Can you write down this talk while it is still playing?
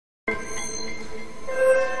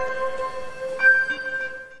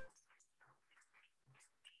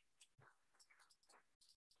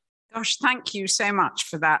Gosh, thank you so much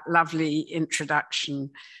for that lovely introduction,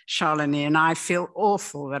 Shalini. And I feel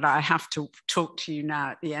awful that I have to talk to you now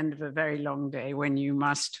at the end of a very long day when you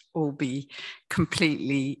must all be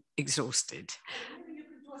completely exhausted. Maybe you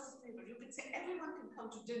could do us a favor. You could say everyone can come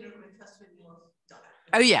to dinner with us when you're done.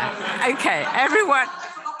 Oh, yeah. Okay. Everyone. I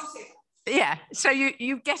forgot to say that. Yeah, so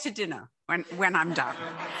you get a dinner when I'm done.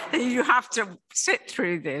 You have to sit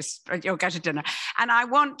through this, but you'll get a dinner. And I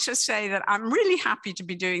want to say that I'm really happy to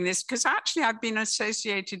be doing this because actually I've been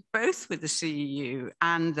associated both with the CEU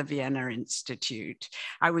and the Vienna Institute.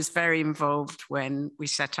 I was very involved when we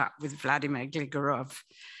set up with Vladimir Gligorov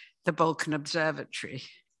the Balkan Observatory.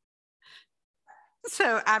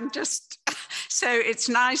 So so it's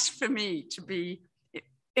nice for me to be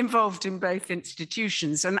involved in both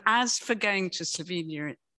institutions. And as for going to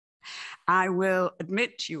Slovenia, I will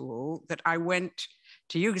admit to you all that I went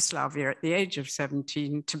to Yugoslavia at the age of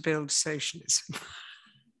 17 to build socialism.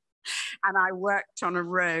 And I worked on a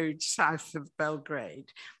road south of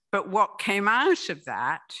Belgrade. But what came out of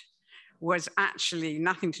that was actually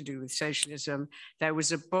nothing to do with socialism. There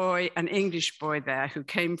was a boy, an English boy there who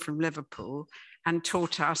came from Liverpool and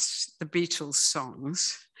taught us the Beatles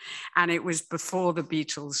songs. And it was before the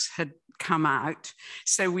Beatles had come out.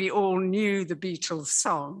 So we all knew the Beatles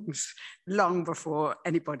songs long before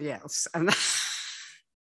anybody else. And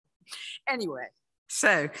anyway,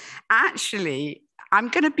 so actually, I'm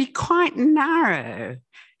going to be quite narrow,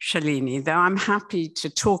 Shalini, though I'm happy to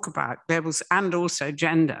talk about levels and also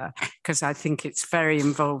gender, because I think it's very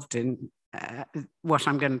involved in what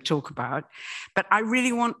I'm going to talk about. But I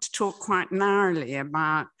really want to talk quite narrowly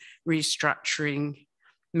about restructuring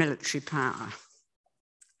military power.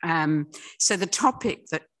 So the topic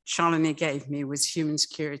that Shalini gave me was human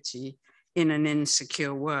security in an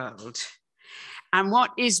insecure world. And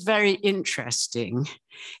what is very interesting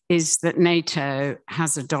is that NATO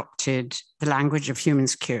has adopted the language of human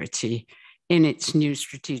security in its new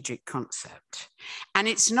strategic concept. And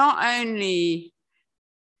it's not only,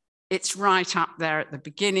 it's right up there at the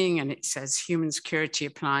beginning, and it says human security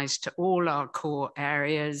applies to all our core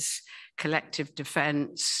areas: collective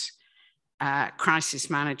defense, crisis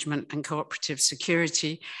management, and cooperative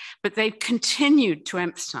security. But they've continued to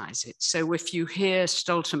emphasize it. So if you hear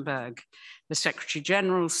Stoltenberg, the Secretary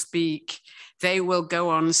General, speak, they will go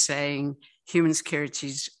on saying human security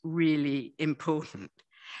is really important.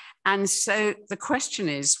 And so the question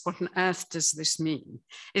is, what on earth does this mean?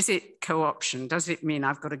 Is it co-option? Does it mean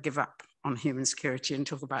I've got to give up on human security and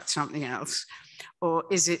talk about something else? Or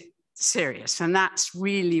is it serious? And that's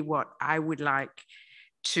really what I would like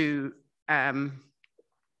to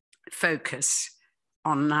focus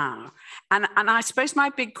on now. And I suppose my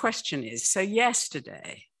big question is, so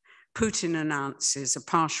yesterday, Putin announces a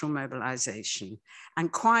partial mobilization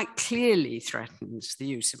and quite clearly threatens the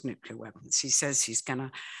use of nuclear weapons. He says he's going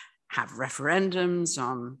to have referendums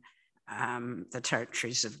on the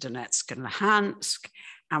territories of Donetsk and Luhansk.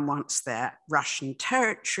 And once they're Russian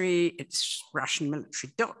territory, it's Russian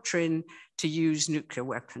military doctrine to use nuclear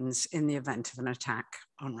weapons in the event of an attack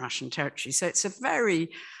on Russian territory. So it's a very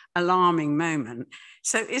alarming moment.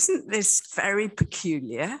 So isn't this very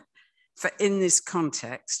peculiar for, in this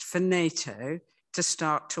context, for NATO to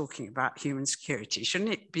start talking about human security?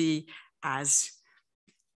 Shouldn't it be, as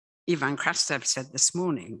Ivan Krastev said this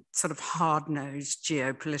morning, sort of hard-nosed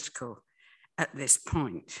geopolitical at this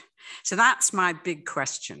point? So that's my big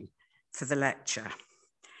question for the lecture.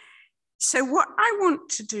 So what I want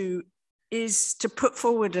to do is to put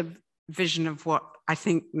forward a vision of what I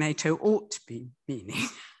think NATO ought to be meaning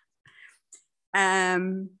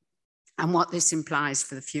and what this implies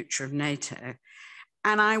for the future of NATO.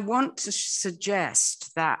 And I want to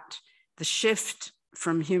suggest that the shift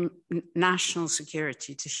from national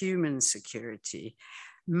security to human security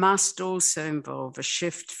must also involve a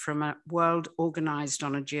shift from a world organized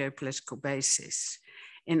on a geopolitical basis.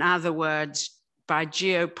 In other words, by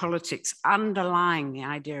geopolitics, underlying the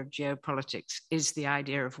idea of geopolitics is the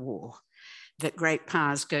idea of war, that great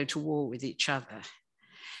powers go to war with each other,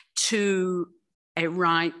 to a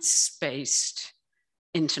rights-based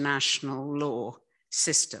international law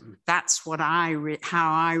system. That's what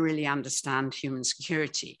how I really understand human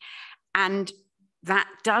security. And that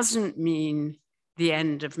doesn't mean the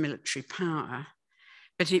end of military power,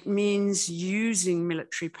 but it means using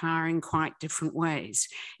military power in quite different ways.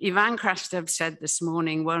 Ivan Krastev said this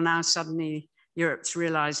morning, well, now suddenly Europe's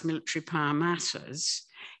realized military power matters.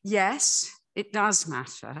 Yes, it does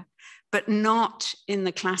matter, but not in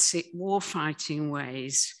the classic warfighting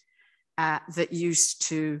ways that used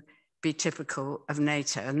to be typical of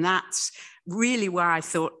NATO. And that's really why I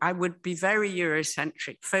thought I would be very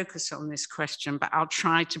Eurocentric, focus on this question, but I'll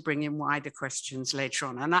try to bring in wider questions later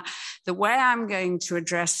on. And the way I'm going to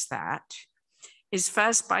address that is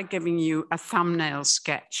first by giving you a thumbnail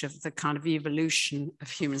sketch of the kind of evolution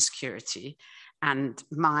of human security and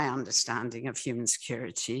my understanding of human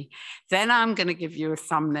security. Then I'm going to give you a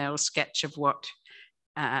thumbnail sketch of what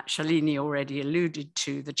Shalini already alluded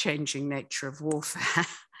to, the changing nature of warfare.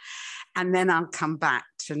 And then I'll come back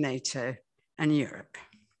to NATO and Europe.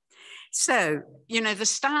 So, the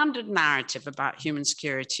standard narrative about human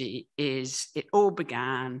security is it all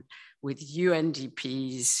began with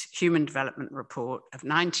UNDP's Human Development Report of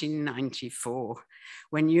 1994,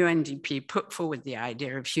 when UNDP put forward the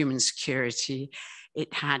idea of human security.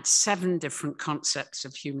 It had 7 different concepts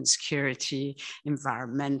of human security: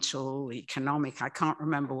 environmental, economic, I can't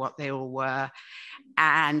remember what they all were,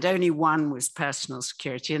 and only one was personal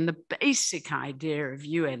security. And the basic idea of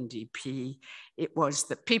UNDP, it was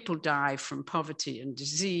that people die from poverty and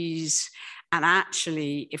disease. And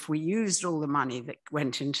actually, if we used all the money that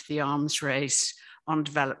went into the arms race on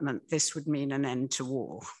development, this would mean an end to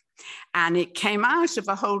war. And it came out of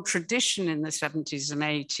a whole tradition in the 70s and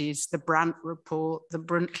 80s, the Brandt report, the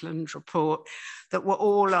Brundtland report, that were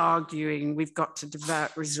all arguing we've got to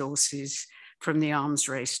divert resources from the arms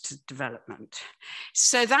race to development.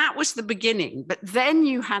 So that was the beginning. But then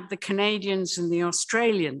you had the Canadians and the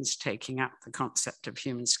Australians taking up the concept of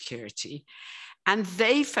human security. And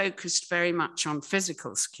they focused very much on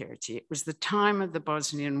physical security. It was the time of the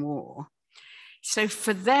Bosnian War. So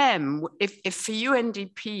for them, if for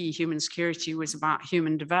UNDP, human security was about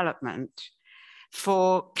human development,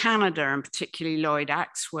 for Canada, and particularly Lloyd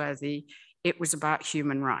Axworthy, it was about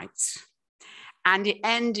human rights. And it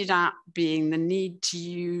ended up being the need to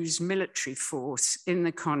use military force in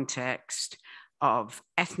the context of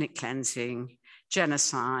ethnic cleansing,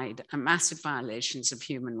 genocide, and massive violations of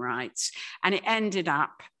human rights. And it ended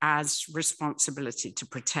up as responsibility to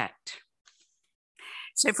protect.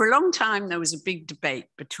 So for a long time, there was a big debate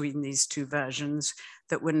between these two versions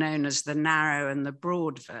that were known as the narrow and the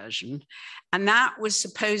broad version. And that was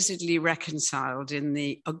supposedly reconciled in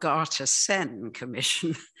the Ogata-Sen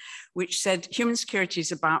Commission, which said human security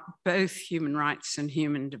is about both human rights and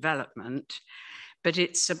human development, but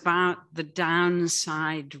it's about the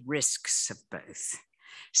downside risks of both.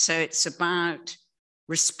 So it's about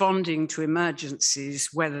responding to emergencies,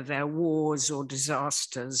 whether they're wars or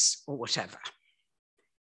disasters or whatever.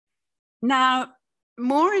 Now,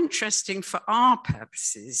 more interesting for our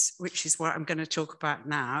purposes, which is what I'm going to talk about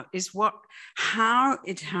now, is how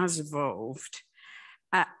it has evolved,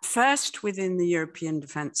 first within the European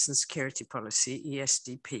Defence and Security Policy,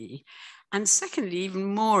 ESDP, and secondly, even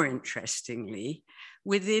more interestingly,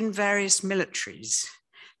 within various militaries.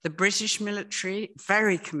 The British military,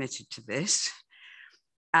 very committed to this,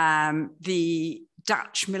 the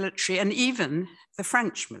Dutch military, and even the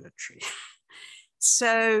French military.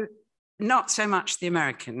 So, not so much the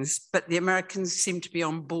Americans, but the Americans seem to be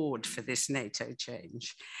on board for this NATO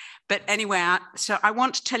change. But anyway, so I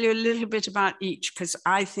want to tell you a little bit about each, because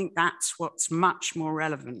I think that's what's much more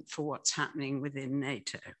relevant for what's happening within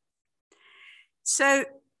NATO. So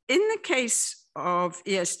in the case of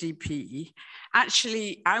ESDP,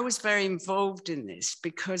 actually, I was very involved in this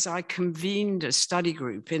because I convened a study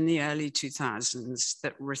group in the early 2000s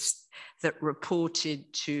that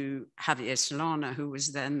reported to Javier Solana, who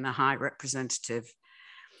was then the High Representative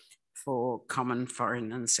for Common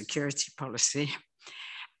Foreign and Security Policy.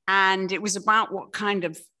 And it was about what kind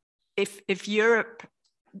of, if Europe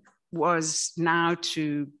was now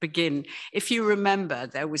to begin. If you remember,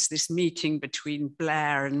 there was this meeting between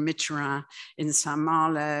Blair and Mitterrand in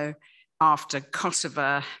Saint-Malo after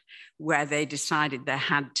Kosovo, where they decided there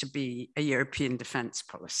had to be a European defense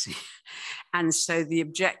policy. And so the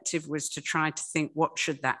objective was to try to think, what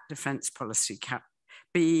should that defense policy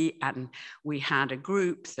be? And we had a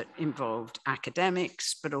group that involved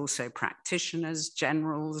academics, but also practitioners,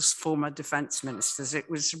 generals, former defense ministers. It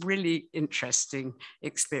was a really interesting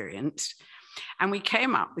experience. And we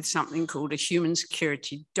came up with something called a human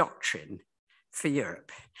security doctrine for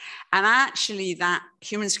Europe. And actually that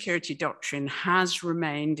human security doctrine has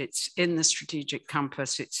remained, it's in the strategic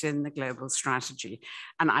compass, it's in the global strategy.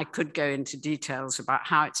 And I could go into details about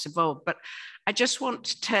how it's evolved, but I just want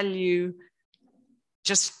to tell you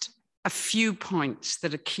just a few points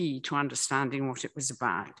that are key to understanding what it was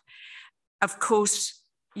about. Of course,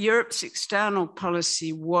 Europe's external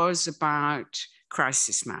policy was about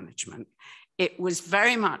crisis management. It was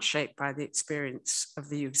very much shaped by the experience of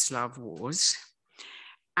the Yugoslav wars.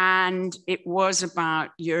 And it was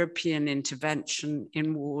about European intervention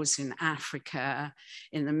in wars in Africa,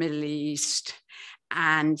 in the Middle East.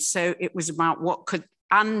 And so it was about what could,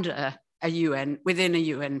 under a UN, within a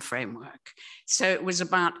UN framework. So it was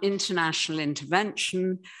about international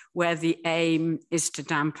intervention, where the aim is to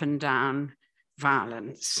dampen down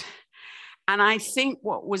violence. And I think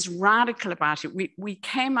what was radical about it, we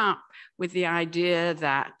came up with the idea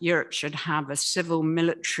that Europe should have a civil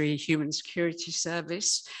military human security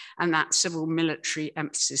service, and that civil military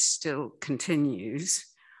emphasis still continues,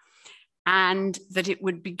 and that it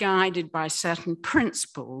would be guided by certain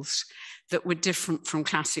principles that were different from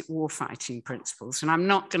classic warfighting principles. And I'm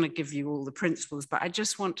not going to give you all the principles, but I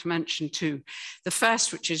just want to mention two. The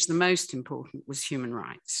first, which is the most important, was human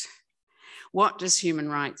rights. What does human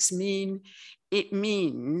rights mean? It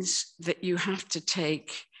means that you have to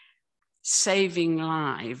take saving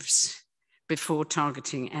lives before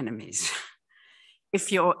targeting enemies.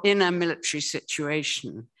 If you're in a military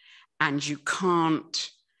situation and you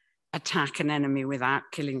can't attack an enemy without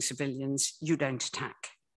killing civilians, you don't attack.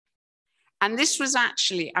 And this was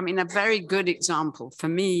actually, I mean, a very good example for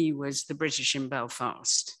me was the British in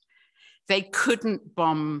Belfast. They couldn't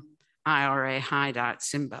bomb IRA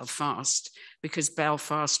hideouts in Belfast because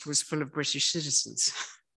Belfast was full of British citizens.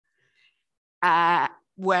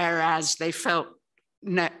 Whereas they felt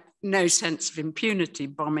no sense of impunity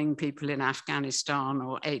bombing people in Afghanistan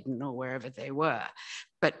or Aden or wherever they were,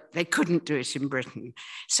 but they couldn't do it in Britain.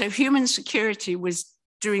 So human security was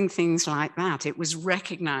doing things like that. It was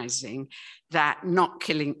recognizing that not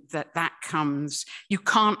killing, that comes, you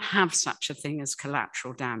can't have such a thing as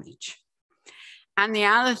collateral damage. And the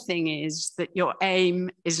other thing is that your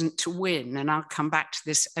aim isn't to win, and I'll come back to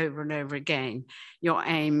this over and over again. Your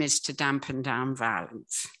aim is to dampen down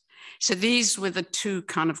violence. So these were the two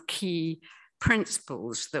kind of key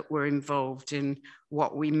principles that were involved in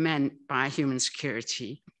what we meant by a human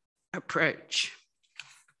security approach.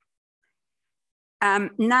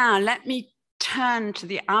 Now, let me turn to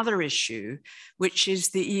the other issue, which is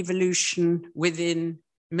the evolution within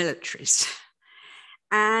militaries.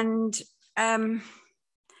 And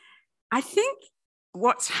I think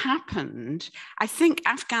what's happened, I think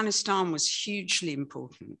Afghanistan was hugely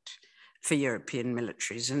important for European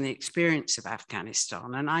militaries and the experience of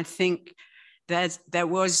Afghanistan. And I think there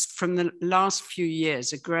was, from the last few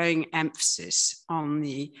years, a growing emphasis on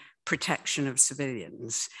the protection of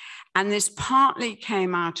civilians. And this partly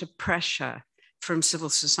came out of pressure from civil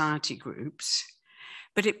society groups,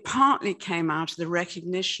 but it partly came out of the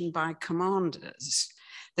recognition by commanders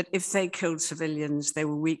that if they killed civilians, they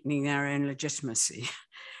were weakening their own legitimacy.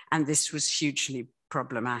 And this was hugely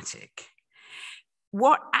problematic.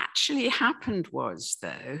 What actually happened was,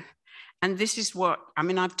 though, and this is what, I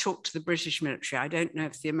mean, I've talked to the British military. I don't know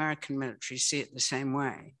if the American military see it the same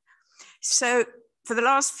way. So for the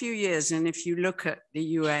last few years, and if you look at the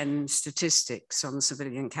UN statistics on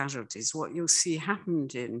civilian casualties, what you'll see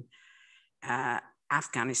happened in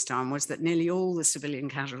Afghanistan was that nearly all the civilian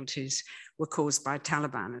casualties were caused by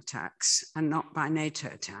Taliban attacks and not by NATO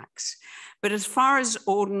attacks. But as far as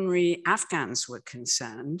ordinary Afghans were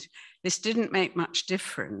concerned, this didn't make much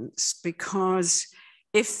difference, because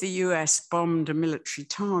if the US bombed a military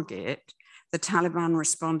target, the Taliban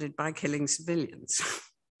responded by killing civilians.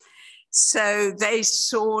 So they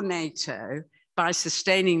saw NATO, by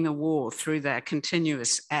sustaining the war through their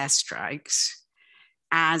continuous airstrikes,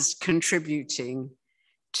 as contributing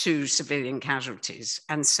to civilian casualties.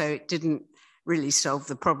 And so it didn't really solve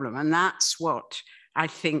the problem. And that's what I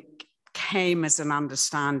think came as an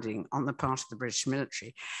understanding on the part of the British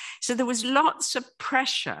military. So there was lots of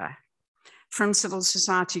pressure from civil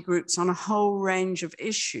society groups on a whole range of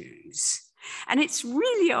issues. And it's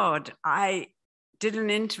really odd. I did an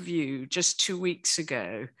interview just 2 weeks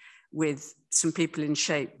ago with some people in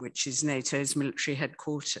SHAPE, which is NATO's military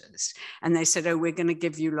headquarters. And they said, oh, we're going to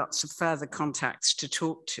give you lots of further contacts to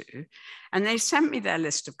talk to. And they sent me their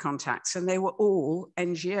list of contacts, and they were all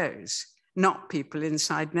NGOs, not people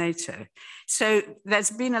inside NATO. So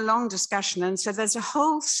there's been a long discussion. And so there's a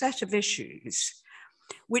whole set of issues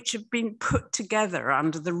which have been put together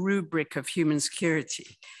under the rubric of human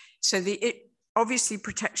security. So obviously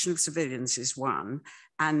protection of civilians is one,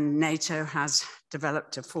 and NATO has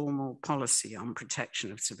developed a formal policy on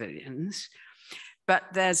protection of civilians. But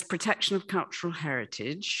there's protection of cultural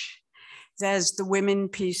heritage. There's the women,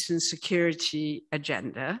 peace and security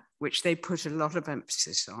agenda, which they put a lot of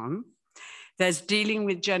emphasis on. There's dealing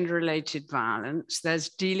with gender-related violence. There's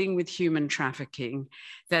dealing with human trafficking.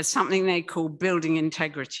 There's something they call building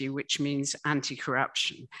integrity, which means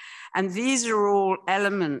anti-corruption. And these are all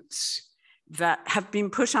elements that have been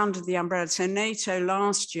put under the umbrella. So NATO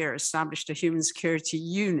last year established a human security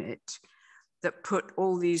unit that put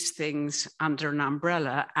all these things under an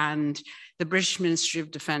umbrella, and the British Ministry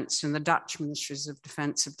of Defence and the Dutch Ministries of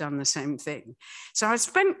Defence have done the same thing. So I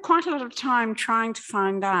spent quite a lot of time trying to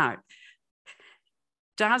find out,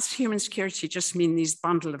 does human security just mean these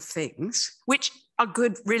bundle of things, which are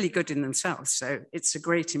good, really good in themselves, so it's a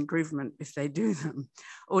great improvement if they do them,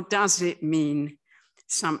 or does it mean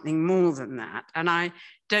something more than that? And I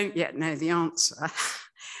don't yet know the answer,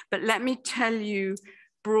 but let me tell you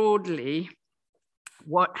broadly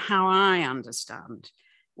how I understand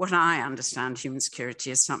human security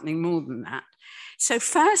as something more than that. So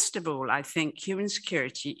first of all, I think human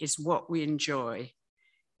security is what we enjoy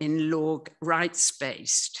in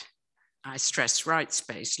rights-based, I stress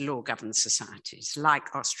rights-based, law-governed societies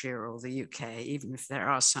like Austria or the UK, even if there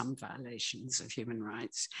are some violations of human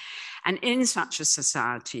rights. And in such a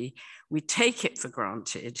society, we take it for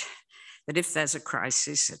granted that if there's a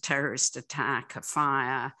crisis, a terrorist attack, a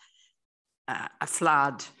fire, a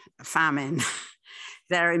flood, a famine,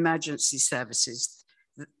 there are emergency services,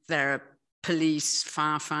 there are police,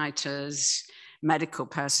 firefighters, medical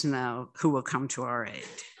personnel who will come to our aid.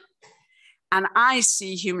 And I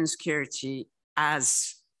see human security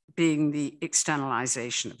as being the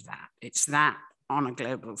externalization of that. It's that on a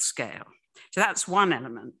global scale. So that's one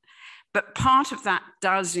element. But part of that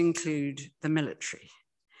does include the military.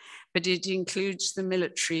 But it includes the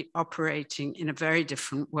military operating in a very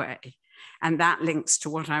different way. And that links to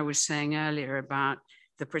what I was saying earlier about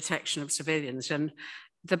the protection of civilians. And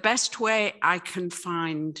the best way I can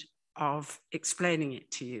find of explaining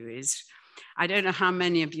it to you is, I don't know how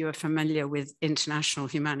many of you are familiar with international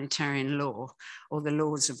humanitarian law or the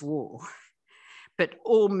laws of war, but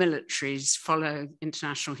all militaries follow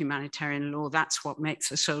international humanitarian law. That's what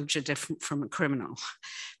makes a soldier different from a criminal,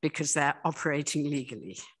 because they're operating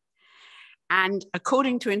legally. And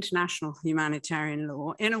according to international humanitarian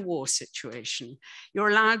law, in a war situation, you're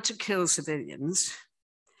allowed to kill civilians,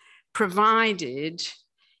 provided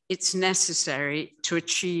it's necessary to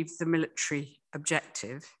achieve the military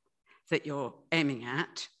objective that you're aiming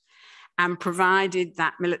at, and provided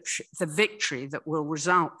that the victory that will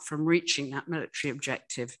result from reaching that military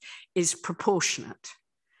objective is proportionate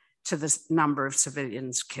to the number of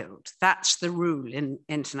civilians killed. That's the rule in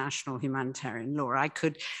international humanitarian law.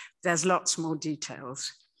 There's lots more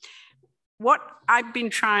details. What I've been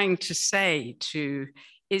trying to say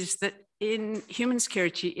is that in human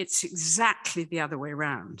security, it's exactly the other way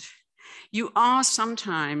around. You are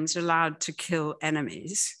sometimes allowed to kill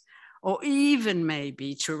enemies, or even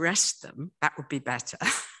maybe to arrest them, that would be better,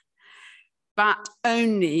 but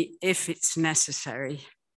only if it's necessary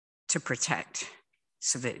to protect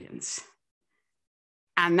civilians.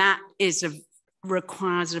 And that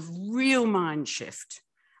requires a real mind shift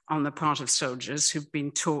on the part of soldiers who've been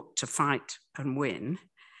taught to fight and win.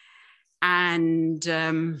 And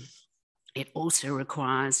it also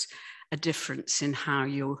requires a difference in how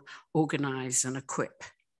you organize and equip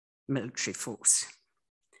military force.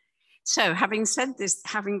 So having said this,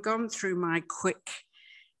 having gone through my quick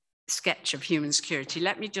sketch of human security,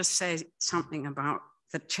 let me just say something about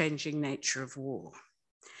the changing nature of war.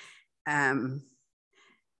 And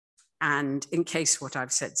in case what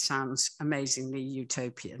I've said sounds amazingly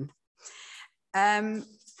utopian.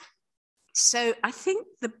 So I think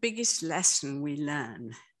the biggest lesson we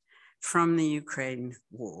learn from the Ukraine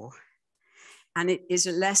war, and it is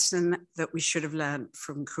a lesson that we should have learned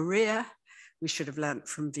from Korea, we should have learned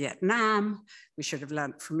from Vietnam, we should have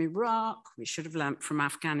learned from Iraq, we should have learned from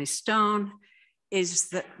Afghanistan, is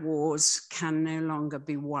that wars can no longer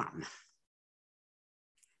be won.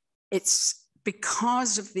 It's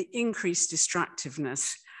because of the increased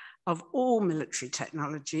destructiveness of all military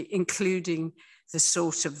technology, including the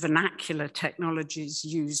sort of vernacular technologies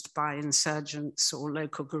used by insurgents or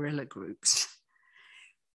local guerrilla groups.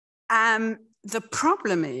 The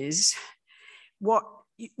problem is,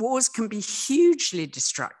 wars can be hugely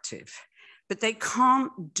destructive, but they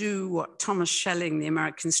can't do what Thomas Schelling, the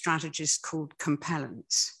American strategist, called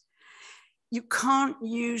compellence. You can't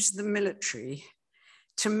use the military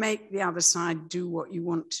to make the other side do what you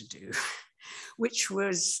want to do, which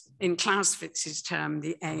was, in Clausewitz's term,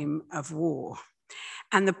 the aim of war.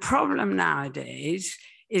 And the problem nowadays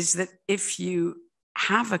is that if you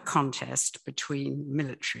have a contest between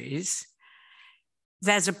militaries,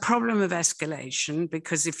 there's a problem of escalation,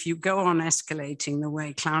 because if you go on escalating the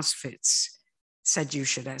way Clausewitz said you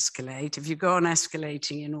should escalate, if you go on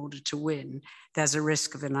escalating in order to win, there's a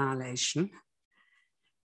risk of annihilation.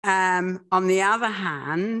 On the other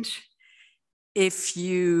hand, if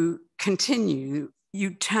you continue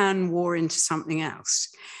you turn war into something else.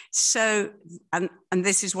 So, and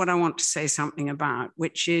this is what I want to say something about,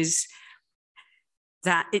 which is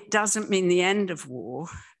that it doesn't mean the end of war,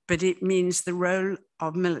 but it means the role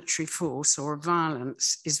of military force or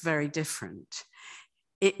violence is very different.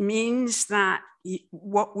 It means that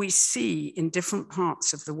what we see in different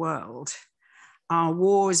parts of the world are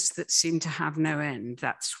wars that seem to have no end.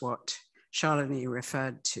 That's what Shalini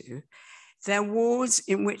referred to. They're wars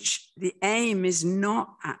in which the aim is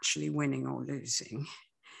not actually winning or losing.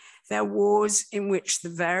 They're wars in which the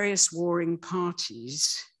various warring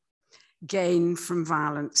parties gain from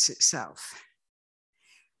violence itself.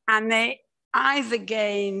 And they either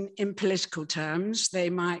gain in political terms, they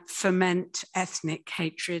might foment ethnic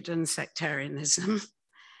hatred and sectarianism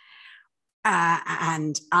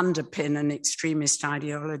and underpin an extremist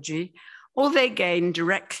ideology, or they gain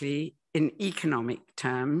directly in economic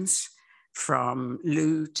terms from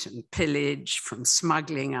loot and pillage, from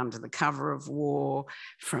smuggling under the cover of war,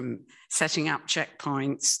 from setting up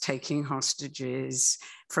checkpoints, taking hostages,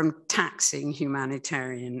 from taxing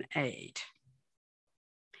humanitarian aid.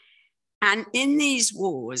 And in these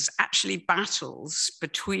wars, actually battles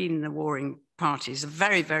between the warring parties are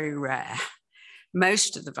very, very rare.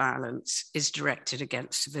 Most of the violence is directed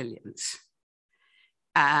against civilians.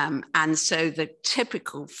 And so the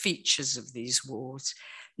typical features of these wars,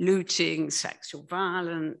 looting, sexual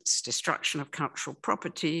violence, destruction of cultural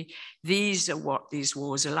property, these are what these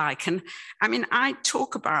wars are like. And I mean, I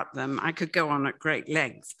talk about them, I could go on at great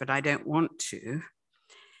length, but I don't want to,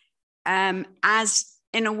 as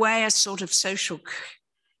in a way, a sort of social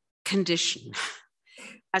condition,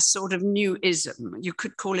 a sort of new ism. You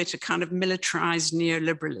could call it a kind of militarized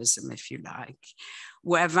neoliberalism, if you like,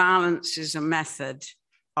 where violence is a method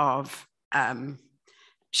of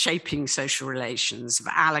shaping social relations, of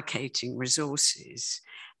allocating resources,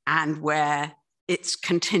 and where it's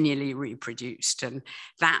continually reproduced. And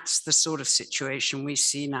that's the sort of situation we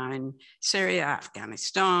see now in Syria,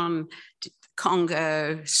 Afghanistan,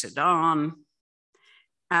 Congo, Sudan.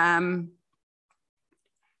 And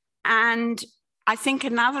I think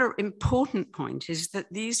another important point is that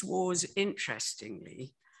these wars,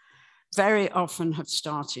 interestingly, very often have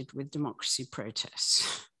started with democracy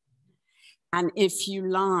protests. And if you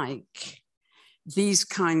like, these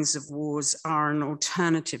kinds of wars are an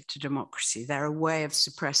alternative to democracy. They're a way of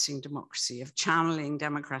suppressing democracy, of channeling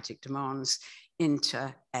democratic demands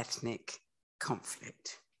into ethnic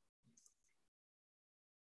conflict.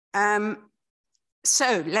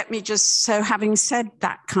 So let me just, so having said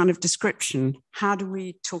that kind of description, how do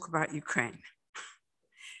we talk about Ukraine?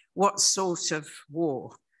 What sort of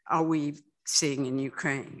war are we seeing in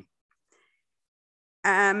Ukraine?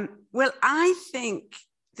 Well, I think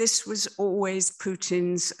this was always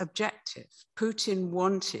Putin's objective. Putin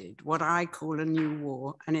wanted what I call a new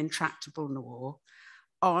war, an intractable war,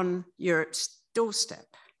 on Europe's doorstep.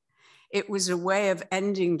 It was a way of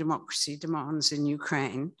ending democracy demands in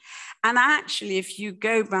Ukraine. And actually, if you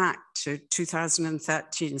go back to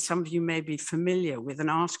 2013, some of you may be familiar with an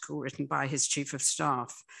article written by his chief of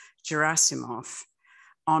staff, Gerasimov,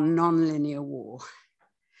 on nonlinear war,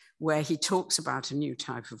 where he talks about a new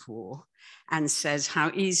type of war and says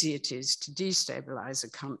how easy it is to destabilize a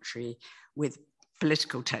country with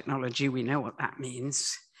political technology. We know what that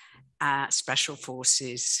means, special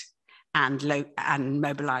forces, and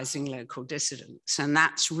mobilizing local dissidents. And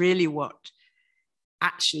that's really what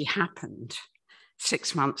actually happened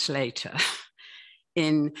 6 months later.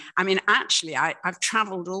 I've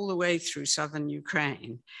traveled all the way through southern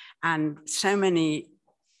Ukraine, and so many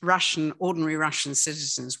ordinary Russian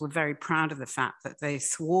citizens were very proud of the fact that they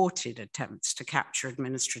thwarted attempts to capture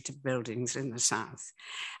administrative buildings in the south.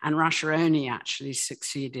 And Russia only actually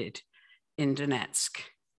succeeded in Donetsk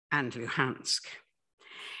and Luhansk.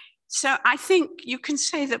 So I think you can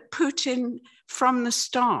say that Putin, from the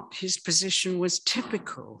start, his position was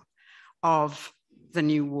typical of the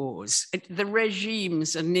new wars. The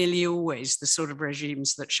regimes are nearly always the sort of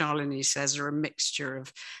regimes that Shalini says are a mixture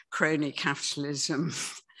of crony capitalism,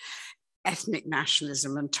 ethnic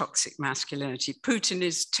nationalism, and toxic masculinity. Putin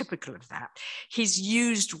is typical of that. He's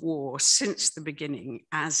used war since the beginning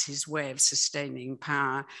as his way of sustaining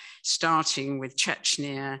power, starting with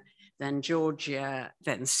Chechnya, then Georgia,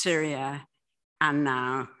 then Syria, and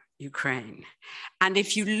now Ukraine. And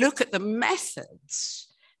if you look at the methods,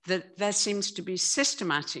 that there seems to be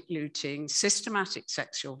systematic looting, systematic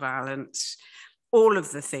sexual violence, all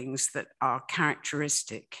of the things that are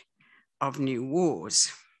characteristic of new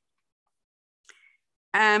wars.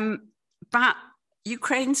 But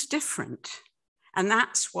Ukraine's different, and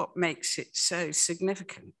that's what makes it so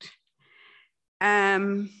significant.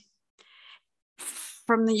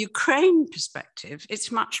 From the Ukraine perspective,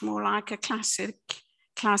 it's much more like a classic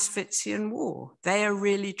Clausewitzian war. They are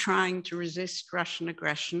really trying to resist Russian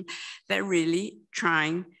aggression. They're really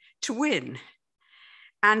trying to win.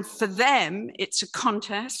 And for them, it's a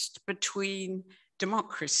contest between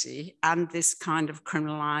democracy and this kind of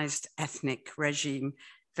criminalized ethnic regime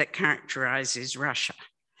that characterizes Russia.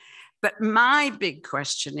 But my big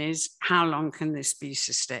question is, how long can this be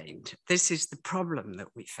sustained? This is the problem that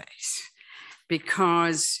we face,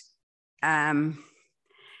 because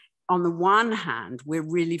on the one hand, we're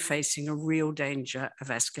really facing a real danger of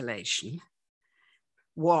escalation.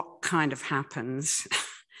 What kind of happens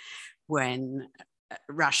when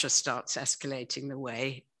Russia starts escalating the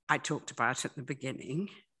way I talked about at the beginning?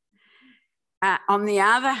 On the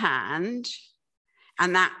other hand,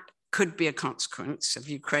 and that could be a consequence of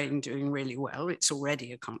Ukraine doing really well. It's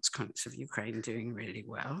already a consequence of Ukraine doing really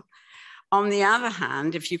well. On the other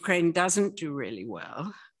hand, if Ukraine doesn't do really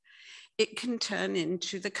well, it can turn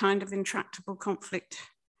into the kind of intractable conflict.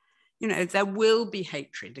 You know, there will be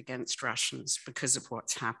hatred against Russians because of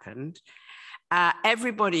what's happened.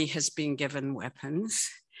 Everybody has been given weapons.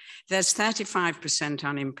 There's 35%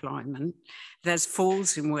 unemployment. There's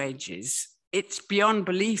falls in wages. It's beyond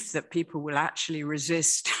belief that people will actually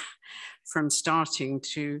resist from starting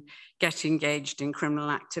to get engaged in criminal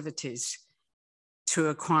activities to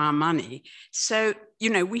acquire money. So, you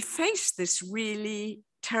know, we face this really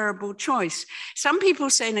terrible choice. Some people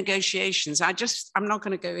say negotiations. I'm not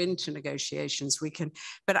going to go into negotiations.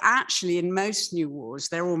 But actually in most new wars,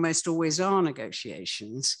 there almost always are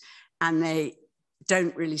negotiations, and they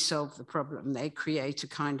don't really solve the problem. They create a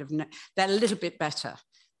kind of, they're a little bit better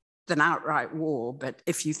than outright war. But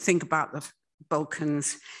if you think about the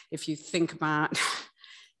Balkans, if you think about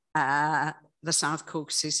the South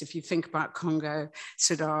Caucasus, if you think about Congo,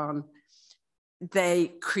 Sudan,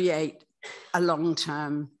 they create a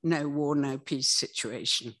long-term no war, no peace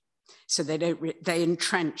situation. So they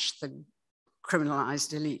entrench the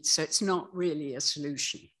criminalized elites. So it's not really a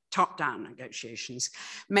solution. Top-down negotiations.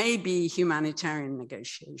 Maybe humanitarian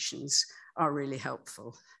negotiations are really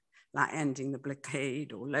helpful, like ending the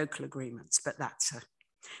blockade or local agreements, but that's a,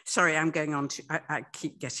 sorry, I'm going on to, I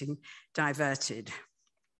keep getting diverted.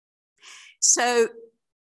 So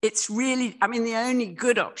it's really, I mean, the only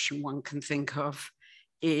good option one can think of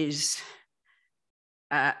is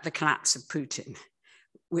the collapse of Putin,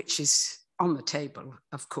 which is on the table,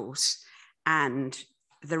 of course, and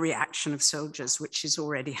the reaction of soldiers, which is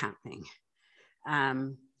already happening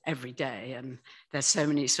every day. And there's so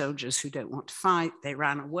many soldiers who don't want to fight. They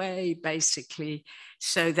ran away, basically.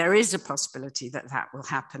 So there is a possibility that that will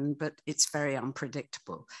happen, but it's very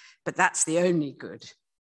unpredictable. But that's the only good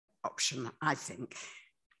option, I think.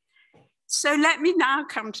 So let me now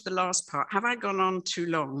come to the last part. Have I gone on too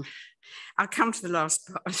long? I'll come to the last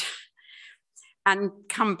part and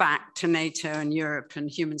come back to NATO and Europe and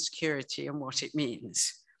human security and what it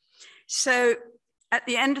means. So at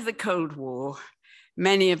the end of the Cold War,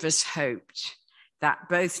 many of us hoped that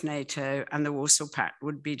both NATO and the Warsaw Pact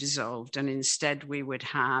would be dissolved, and instead we would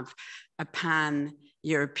have a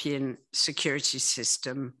pan-European security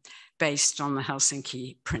system based on the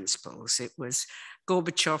Helsinki principles. It was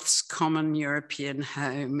Gorbachev's common European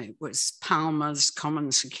home. It was Palmer's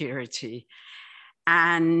common security.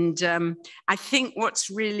 And I think what's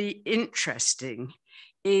really interesting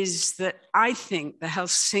is that I think the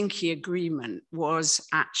Helsinki Agreement was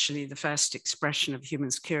actually the first expression of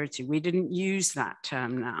human security. We didn't use that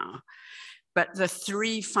term now, but the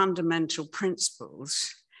three fundamental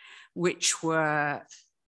principles, which were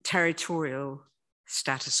territorial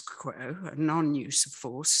status quo, a non-use of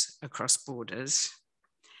force across borders,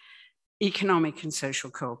 economic and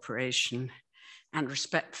social cooperation, and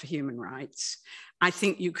respect for human rights, I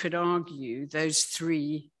think you could argue those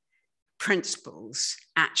three principles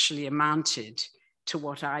actually amounted to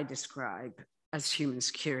what I describe as human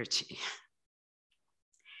security.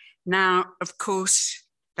 Now, of course,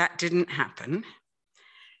 that didn't happen.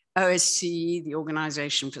 OSCE, the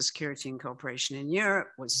Organization for Security and Cooperation in Europe,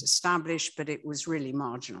 was established, but it was really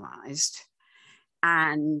marginalized.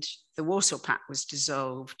 And the Warsaw Pact was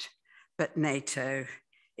dissolved, but NATO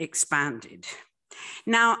expanded.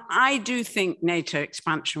 Now, I do think NATO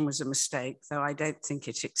expansion was a mistake, though I don't think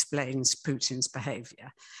it explains Putin's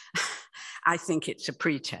behavior. I think it's a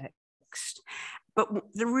pretext. But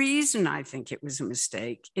the reason I think it was a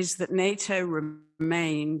mistake is that NATO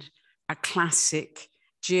remained a classic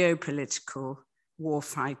geopolitical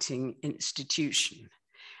warfighting institution.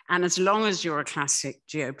 And as long as you're a classic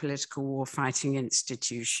geopolitical warfighting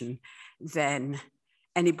institution, then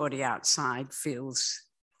anybody outside feels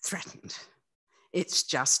threatened. It's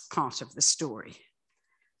just part of the story.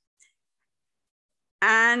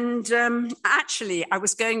 And actually, I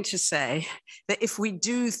was going to say that if we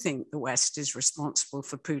do think the West is responsible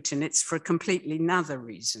for Putin, it's for a completely another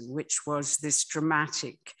reason, which was this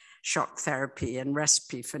dramatic shock therapy and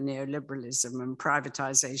recipe for neoliberalism and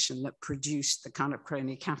privatization that produced the kind of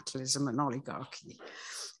crony capitalism and oligarchy.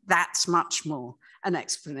 That's much more an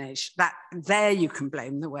explanation. That there you can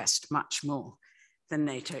blame the West much more than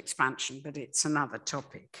NATO expansion, but it's another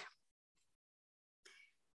topic.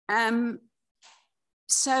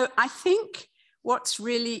 So I think what's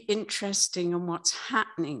really interesting and what's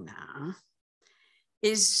happening now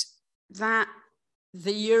is that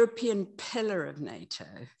the European pillar of NATO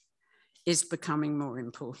is becoming more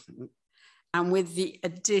important. And with the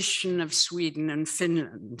addition of Sweden and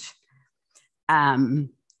Finland, that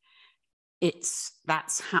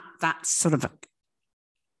sort of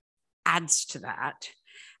adds to that.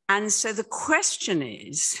 And so the question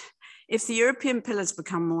is, if the European pillars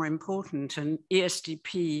become more important and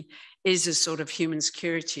ESDP is a sort of human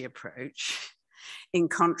security approach in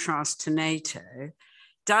contrast to NATO,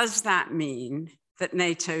 does that mean that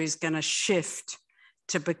NATO is going to shift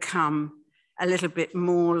to become a little bit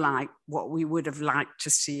more like what we would have liked to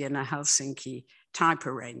see in a Helsinki type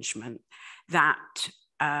arrangement that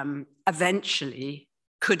eventually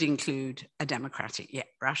could include a democratic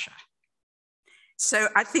Russia? So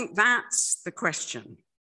I think that's the question.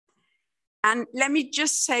 And let me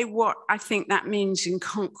just say what I think that means in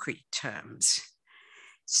concrete terms.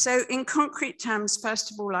 So in concrete terms,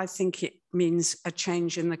 first of all, I think it means a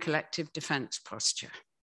change in the collective defense posture.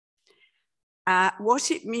 What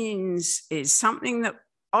it means is something that,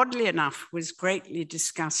 oddly enough, was greatly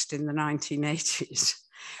discussed in the 1980s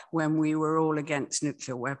when we were all against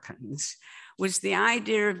nuclear weapons, was the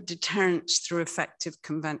idea of deterrence through effective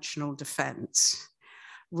conventional defense,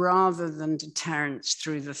 rather than deterrence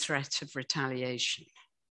through the threat of retaliation.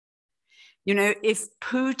 You know, if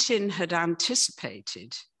Putin had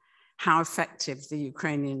anticipated how effective the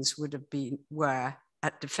Ukrainians were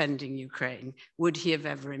at defending Ukraine, would he have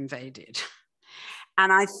ever invaded?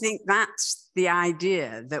 And I think that's the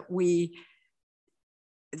idea that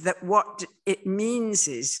what it means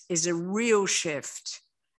is a real shift.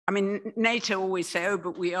 I mean, NATO always say, oh,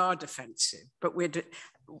 but we are defensive, but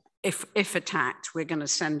if attacked, we're going to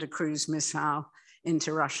send a cruise missile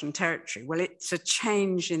into Russian territory. Well, it's a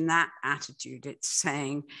change in that attitude. It's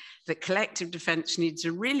saying that collective defense needs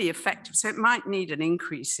a really effective, so it might need an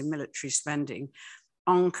increase in military spending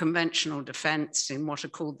on conventional defense in what are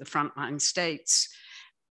called the frontline states,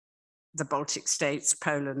 the Baltic states,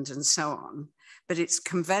 Poland, and so on. But it's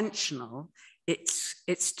conventional,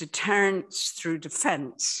 it's deterrence through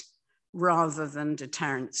defense rather than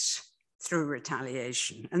deterrence through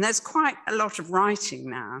retaliation. And there's quite a lot of writing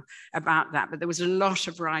now about that, but there was a lot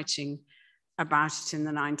of writing about it in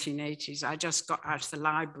the 1980s. I just got out of the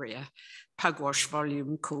library a Pugwash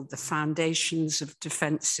volume called The Foundations of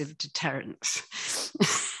Defensive Deterrence.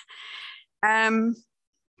 And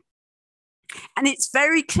it's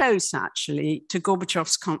very close, actually, to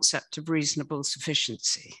Gorbachev's concept of reasonable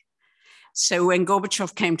sufficiency. So when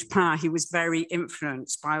Gorbachev came to power, he was very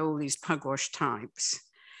influenced by all these Pugwash types.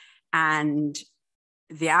 And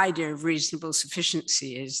the idea of reasonable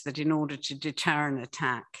sufficiency is that in order to deter an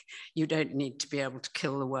attack, you don't need to be able to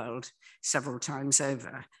kill the world several times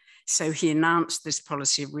over. So he announced this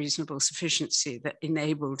policy of reasonable sufficiency that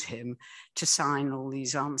enabled him to sign all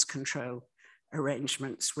these arms control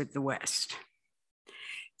arrangements with the West.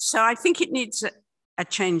 So I think it needs a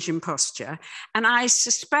change in posture. And I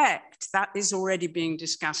suspect that is already being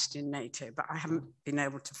discussed in NATO, but I haven't been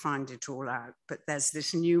able to find it all out. But there's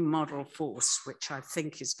this new model force, which I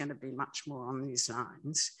think is going to be much more on these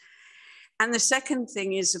lines. And the second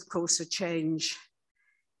thing is, of course, a change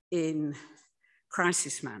in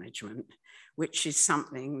crisis management, which is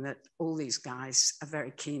something that all these guys are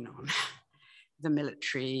very keen on, the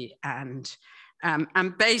military. And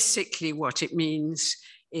basically what it means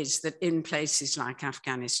is that in places like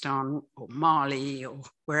Afghanistan or Mali or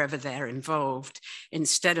wherever they're involved,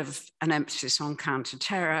 instead of an emphasis on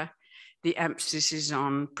counter-terror, the emphasis is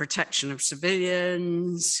on protection of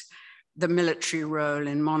civilians, the military role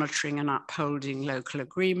in monitoring and upholding local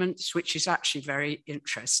agreements, which is actually very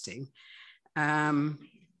interesting,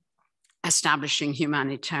 establishing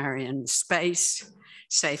humanitarian space,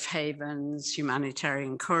 safe havens,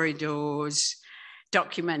 humanitarian corridors,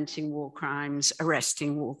 documenting war crimes,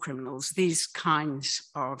 arresting war criminals, these kinds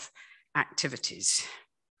of activities.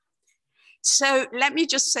 So let me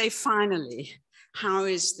just say finally, how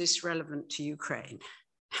is this relevant to Ukraine?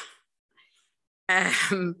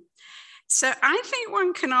 So I think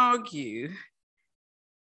one can argue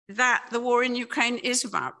that the war in Ukraine is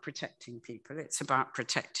about protecting people. It's about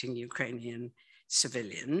protecting Ukrainian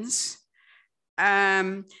civilians.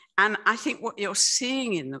 And I think what you're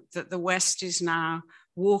seeing in that the West is now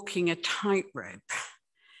walking a tightrope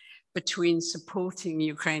between supporting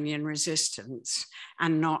Ukrainian resistance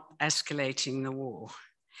and not escalating the war.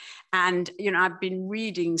 And, you know, I've been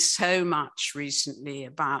reading so much recently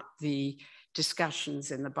about the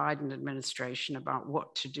discussions in the Biden administration about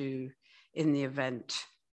what to do in the event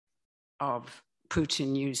of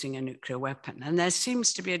Putin using a nuclear weapon. And there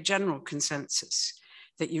seems to be a general consensus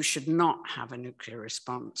that you should not have a nuclear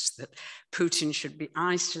response, that Putin should be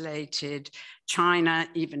isolated. China,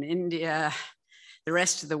 even India, the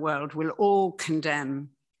rest of the world will all condemn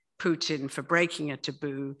Putin for breaking a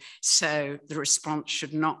taboo, so the response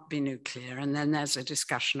should not be nuclear. And then there's a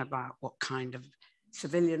discussion about what kind of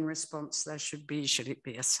civilian response there should be. Should it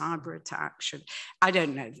be a cyber attack? I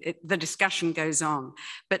don't know, the discussion goes on.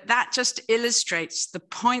 But that just illustrates the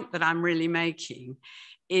point that I'm really making,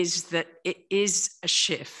 is that it is a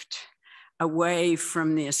shift away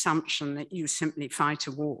from the assumption that you simply fight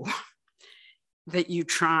a war, that you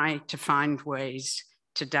try to find ways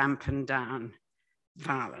to dampen down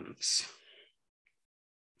violence.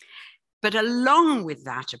 But along with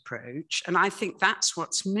that approach, and I think that's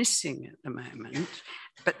what's missing at the moment,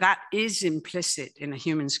 but that is implicit in a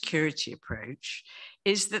human security approach,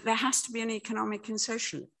 is that there has to be an economic and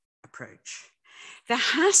social approach. There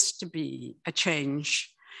has to be a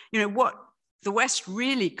change. You know, what the West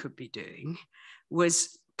really could be doing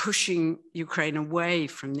was pushing Ukraine away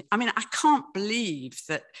from I mean, I can't believe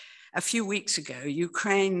that a few weeks ago,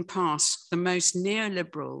 Ukraine passed the most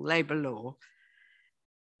neoliberal labor law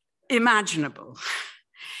imaginable.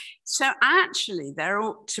 So actually, there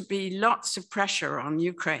ought to be lots of pressure on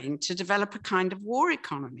Ukraine to develop a kind of war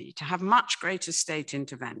economy, to have much greater state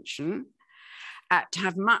intervention, to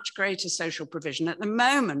have much greater social provision. At the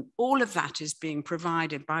moment, all of that is being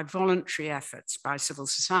provided by voluntary efforts by civil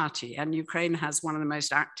society, and Ukraine has one of the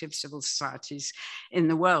most active civil societies in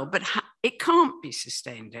the world, but it can't be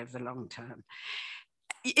sustained over the long term.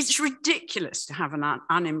 It's ridiculous to have an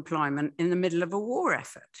unemployment in the middle of a war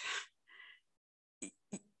effort.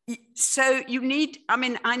 So you need, I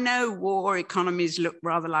mean, I know war economies look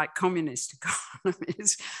rather like communist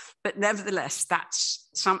economies, but nevertheless, that's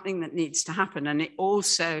something that needs to happen. And it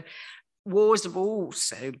also, wars have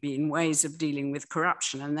also been ways of dealing with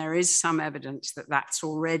corruption. And there is some evidence that that's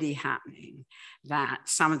already happening, that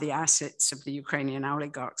some of the assets of the Ukrainian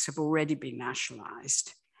oligarchs have already been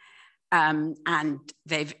nationalized. And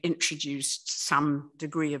they've introduced some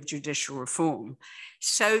degree of judicial reform.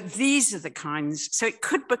 So these are the kinds, so it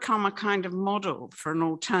could become a kind of model for an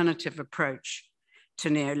alternative approach to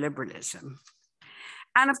neoliberalism.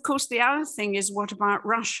 And of course, the other thing is, what about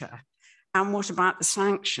Russia? And what about the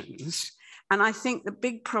sanctions? And I think the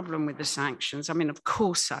big problem with the sanctions, I mean, of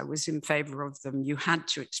course, I was in favor of them. You had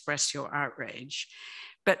to express your outrage.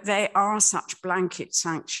 But they are such blanket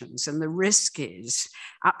sanctions. And the risk is,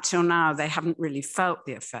 up till now, they haven't really felt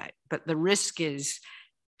the effect. But the risk is,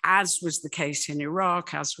 as was the case in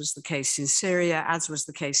Iraq, as was the case in Syria, as was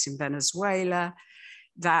the case in Venezuela,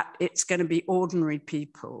 that it's going to be ordinary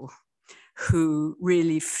people who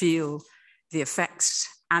really feel the effects.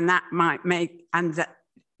 And that might make, and that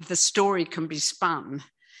the story can be spun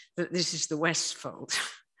that this is the West's fault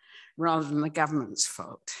rather than the government's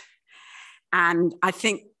fault. And I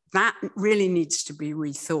think that really needs to be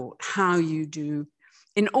rethought, how you do,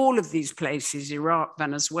 in all of these places, Iraq,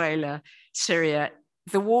 Venezuela, Syria,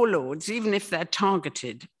 the warlords, even if they're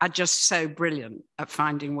targeted, are just so brilliant at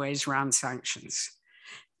finding ways around sanctions.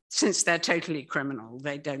 Since they're totally criminal,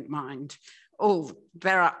 they don't mind.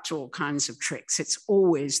 They're up to all kinds of tricks. It's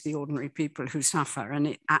always the ordinary people who suffer, and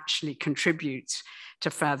it actually contributes to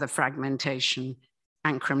further fragmentation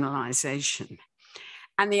and criminalization.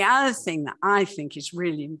 And the other thing that I think is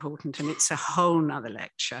really important, and it's a whole nother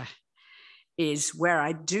lecture, is where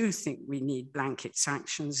I do think we need blanket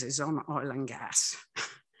sanctions is on oil and gas.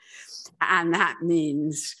 And that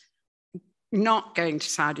means not going to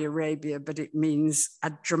Saudi Arabia, but it means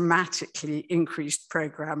a dramatically increased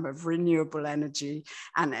program of renewable energy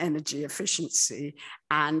and energy efficiency.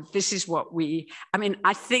 And this is what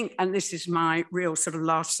I think, and this is my real sort of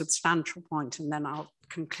last substantial point, and then I'll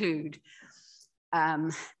conclude.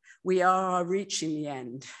 We are reaching the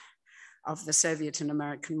end of the Soviet and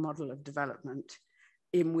American model of development,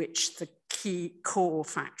 in which the key core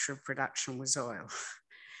factor of production was oil.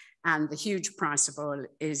 And the huge price of oil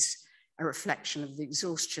is a reflection of the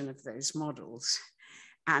exhaustion of those models.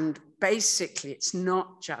 And basically, it's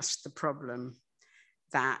not just the problem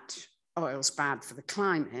that oil's bad for the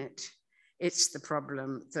climate, It's the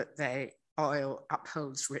problem that oil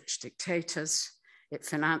upholds rich dictators, it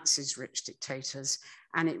finances rich dictators,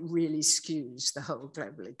 and it really skews the whole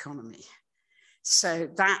global economy. So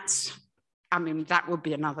that's, I mean, that would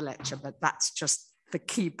be another lecture, but that's just the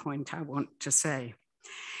key point I want to say.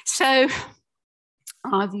 So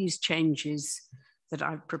are these changes that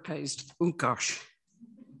I've proposed, oh gosh,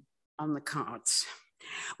 on the cards?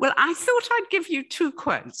 Well, I thought I'd give you two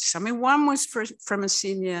quotes. I mean, one was from a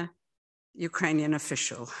senior Ukrainian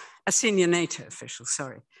official, a senior NATO official,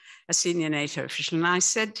 sorry, a senior NATO official. And I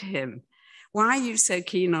said to him, why are you so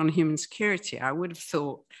keen on human security? I would have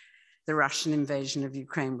thought the Russian invasion of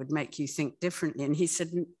Ukraine would make you think differently. And he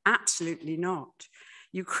said, absolutely not.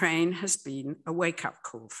 Ukraine has been a wake-up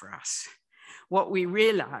call for us. What we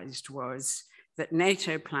realized was that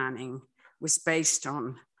NATO planning was based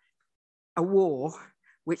on a war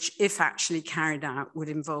which, if actually carried out, would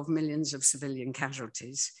involve millions of civilian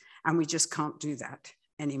casualties. And we just can't do that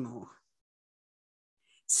anymore.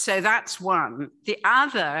 So that's one. The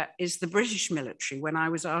other is the British military, when I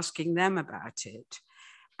was asking them about it.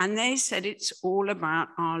 And they said it's all about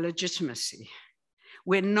our legitimacy.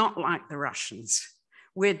 We're not like the Russians.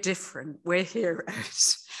 We're different. We're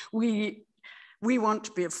heroes. We want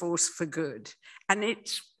to be a force for good. And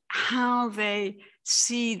it's how they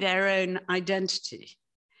see their own identity.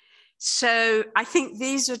 So I think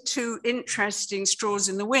these are two interesting straws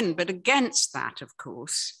in the wind. But against that, of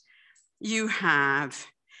course, you have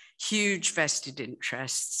huge vested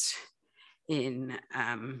interests in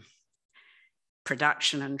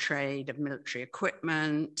production and trade of military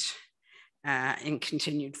equipment, in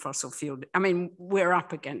continued fossil fuel. I mean, we're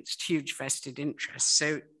up against huge vested interests.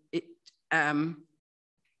 So it, and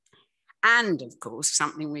of course,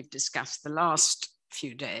 something we've discussed the last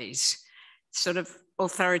few days, sort of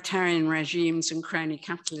authoritarian regimes and crony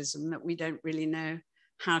capitalism that we don't really know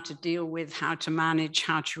how to deal with, how to manage,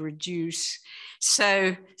 how to reduce.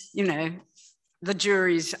 So, you know, the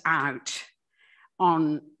jury's out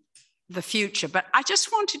on the future. But I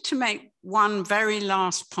just wanted to make one very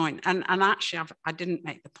last point. And actually, I didn't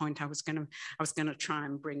make the point I was going to try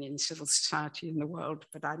and bring in civil society in the world,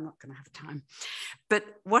 but I'm not going to have time. But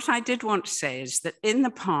what I did want to say is that in the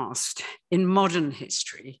past, in modern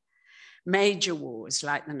history, major wars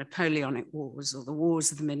like the Napoleonic Wars or the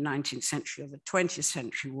wars of the mid-19th century or the 20th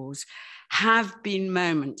century wars have been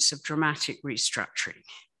moments of dramatic restructuring.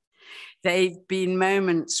 They've been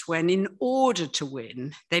moments when, in order to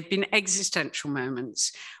win, they've been existential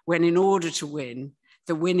moments when, in order to win,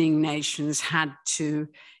 the winning nations had to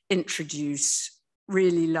introduce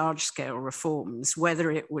really large-scale reforms,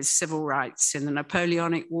 whether it was civil rights in the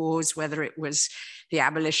Napoleonic Wars, whether it was the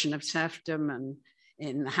abolition of serfdom and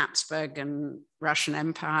in the Habsburg and Russian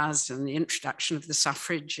empires and the introduction of the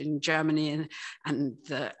suffrage in Germany and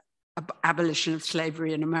the abolition of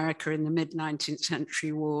slavery in America in the mid-19th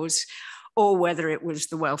century wars, or whether it was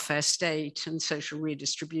the welfare state and social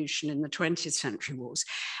redistribution in the 20th century wars.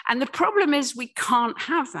 And the problem is we can't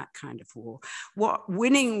have that kind of war. What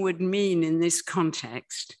winning would mean in this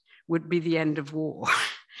context would be the end of war.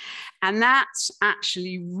 And that's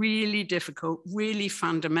actually really difficult, really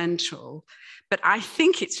fundamental, but I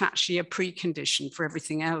think it's actually a precondition for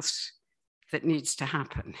everything else that needs to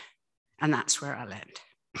happen. And that's where I'll end.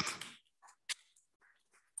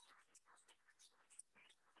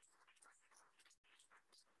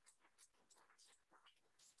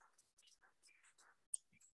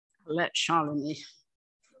 I'll let Charlene. The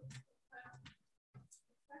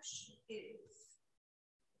question is,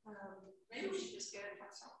 maybe we should just go and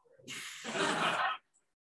have some.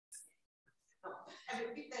 I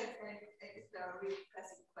mean, if there are really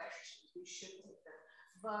pressing questions, we should take them.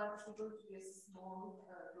 But we're going to be a small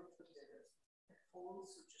group for dinner. And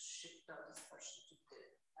also just shift our discussion to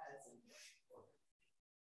dinner as in the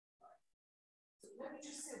So let me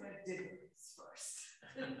just say where dinner is first.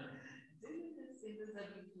 Dinner is in the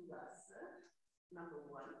Zabitura, number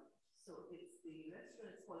one. So it's the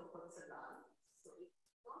restaurant, it's called Porzellan. So it's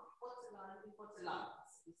not porcelain in porcelain.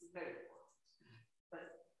 This is very important.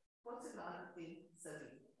 But porcelain in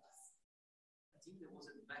Zabitura. I think there was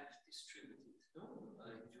a map distributed, no?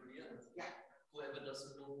 Julia? Yeah. Whoever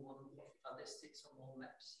doesn't know one, are there still some more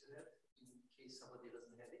maps you have in case somebody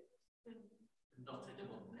doesn't have it? Not at the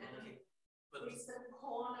moment. Okay. But it's the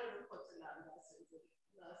corner of porcelain. It's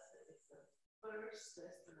the first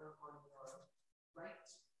restaurant on your right.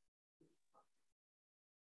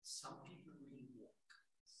 Some people really walk.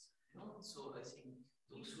 You know? So I think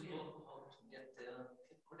those who know how to get there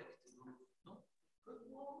can collect the group. No? Good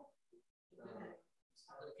walk.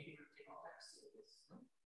 Other people take taxi, no?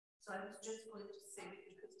 So I was just going to say we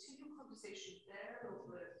can continue conversation there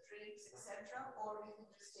over drinks, etc., or we can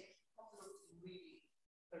just take a couple of really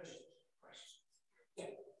urgent questions.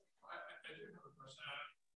 Yeah. I do have a question.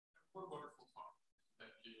 What a wonderful talk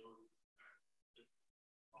that you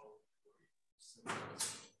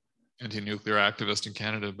anti-nuclear activist in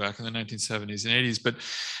Canada back in the 1970s and 80s. But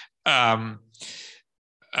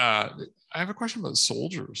I have a question about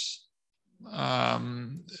soldiers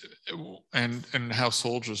and how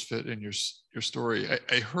soldiers fit in your story.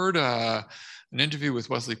 I heard an interview with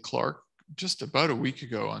Wesley Clark just about a week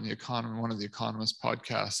ago on one of the Economist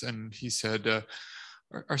podcasts, and he said,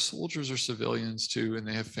 our soldiers are civilians too, and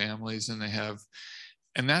they have families, and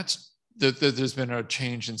that's that there's been a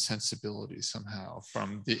change in sensibility somehow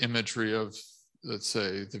from the imagery of, let's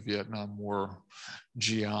say, the Vietnam War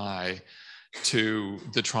GI to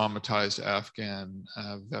the traumatized Afghan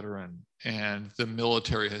veteran, and the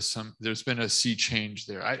military there's been a sea change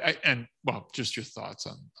there. Well, just your thoughts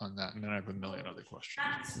on that, and then I have a million other questions.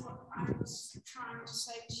 That's what I was trying to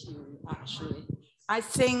say to you, actually. I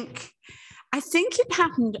think it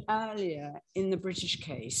happened earlier in the British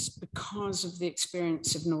case because of the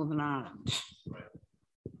experience of Northern Ireland. Right.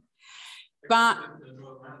 But in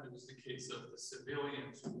Northern Ireland, it was the case of the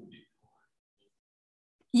civilians.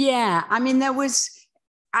 Yeah, I mean,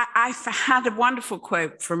 I had a wonderful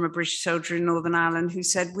quote from a British soldier in Northern Ireland who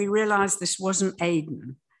said, we realized this wasn't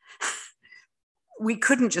Aden. We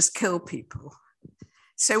couldn't just kill people.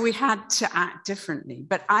 So we had to act differently.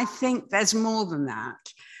 But I think there's more than that.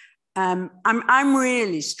 I'm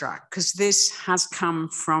really struck because this has come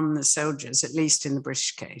from the soldiers, at least in the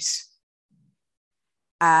British case.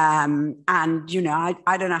 And, you know,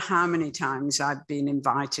 I don't know how many times I've been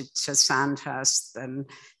invited to Sandhurst and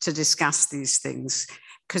to discuss these things,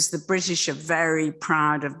 because the British are very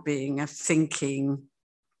proud of being a thinking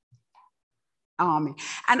army.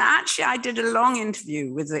 And actually, I did a long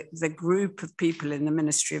interview with the group of people in the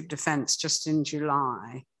Ministry of Defence just in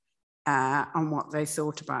July on what they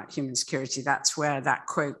thought about human security. That's where that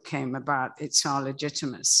quote came about, it's our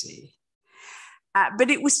legitimacy. But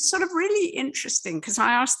it was sort of really interesting because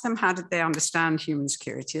I asked them how did they understand human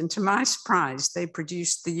security, and to my surprise, they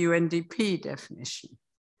produced the UNDP definition.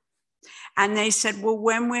 And they said, well,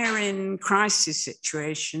 when we're in crisis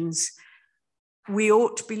situations, we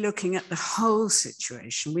ought to be looking at the whole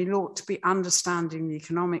situation. We ought to be understanding the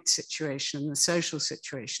economic situation and the social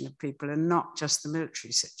situation of people and not just the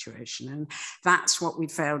military situation. And that's what we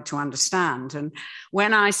failed to understand. And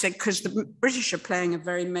when I said, because the British are playing a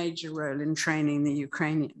very major role in training the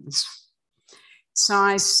Ukrainians. So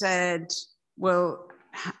I said, well,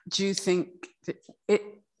 do you think that it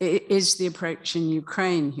is the approach in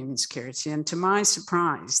Ukraine human security? And to my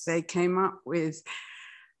surprise, they came up with,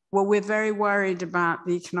 well, we're very worried about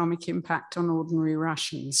the economic impact on ordinary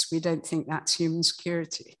Russians. We don't think that's human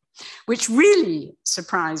security, which really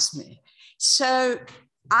surprised me. So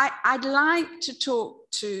I'd like to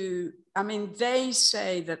talk to, I mean, they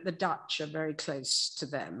say that the Dutch are very close to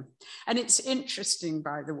them. And it's interesting,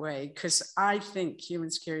 by the way, because I think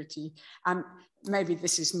human security, maybe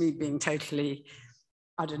this is me being totally,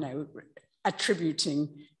 I don't know,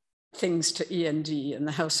 attributing things to END and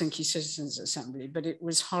the Helsinki Citizens Assembly, but it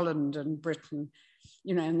was Holland and Britain,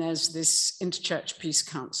 you know, and there's this Interchurch Peace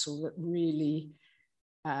Council that really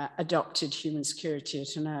adopted human security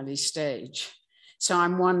at an early stage. So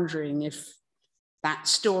I'm wondering if that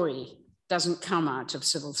story doesn't come out of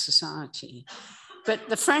civil society. But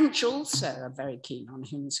the French also are very keen on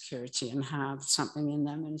human security and have something in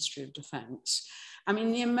their Ministry of Defense. I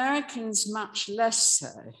mean, the Americans much less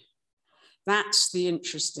so. That's the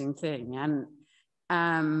interesting thing. And there's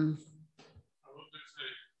an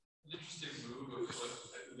interesting move of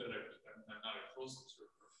that I'm not a close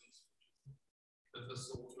observer of this, that the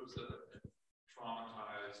soldiers that have been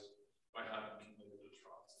traumatized by having committed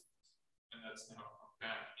atrocities, and that's now come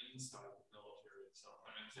back inside the military itself.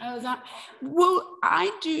 I mean, well, I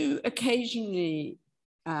do occasionally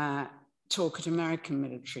talk at American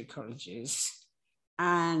military colleges.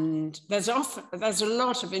 And there's a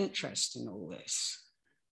lot of interest in all this.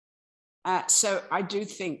 So I do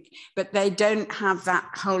think, but they don't have that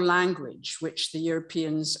whole language, which the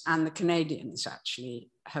Europeans and the Canadians actually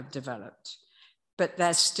have developed. But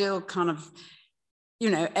they're still kind of, you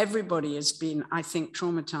know, everybody has been, I think,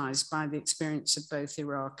 traumatized by the experience of both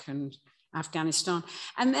Iraq and Afghanistan.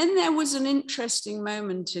 And then there was an interesting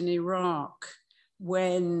moment in Iraq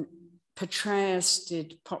when Petraeus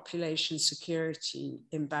did population security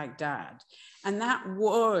in Baghdad. And that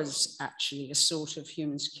was actually a sort of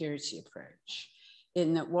human security approach,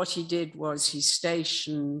 in that what he did was he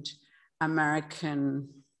stationed American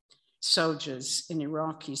soldiers in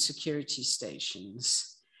Iraqi security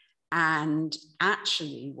stations And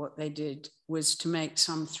actually what they did was to make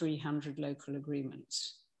some 300 local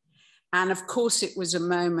agreements. And of course, it was a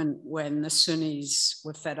moment when the Sunnis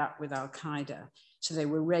were fed up with Al-Qaeda, so they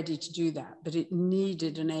were ready to do that, but it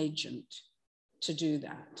needed an agent to do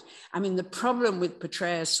that. I mean, the problem with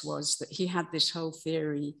Petraeus was that he had this whole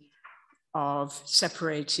theory of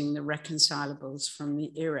separating the reconcilables from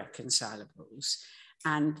the irreconcilables.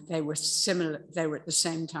 And they were similar, they were at the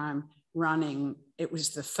same time running, it was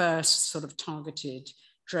the first sort of targeted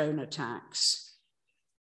drone attacks.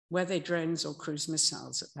 Were they drones or cruise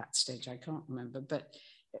missiles at that stage? I can't remember, but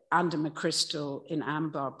under McChrystal in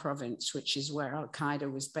Anbar province, which is where Al-Qaeda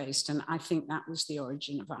was based. And I think that was the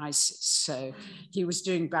origin of ISIS. So he was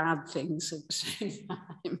doing bad things at the same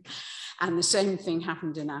time. And the same thing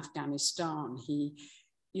happened in Afghanistan. He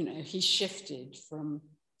shifted from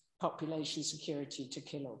population security to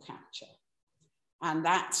kill or capture. And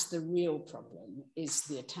that's the real problem, is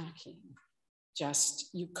the attacking.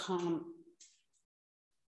 Just, you can't,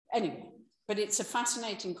 anyway. But it's a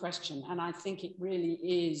fascinating question. And I think it really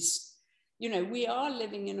is, we are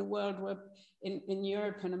living in a world where in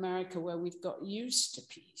Europe and America where we've got used to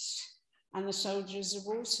peace. And the soldiers have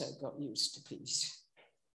also got used to peace.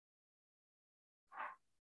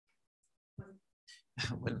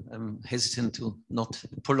 Well, I'm hesitant to not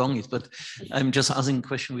prolong it, but I'm just asking a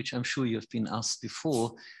question which I'm sure you've been asked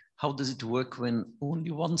before. How does it work when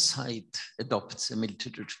only one side adopts a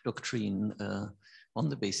military doctrine on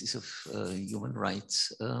the basis of human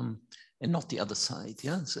rights and not the other side?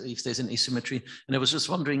 Yeah. So if there's an asymmetry, and I was just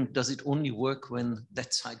wondering, does it only work when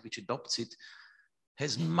that side which adopts it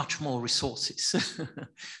has much more resources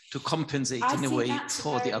to compensate in a way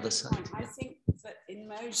for the other side? I think that in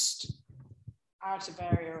most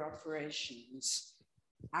out-of-area operations,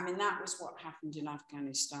 I mean, that was what happened in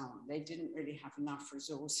Afghanistan. They didn't really have enough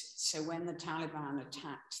resources. So when the Taliban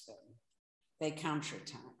attacked them, they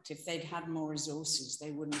counterattacked. If they'd had more resources, they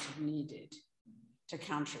wouldn't have needed to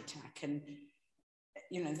counterattack. And,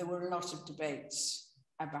 there were a lot of debates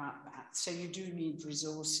about that. So you do need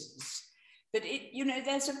resources. But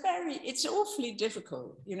it's awfully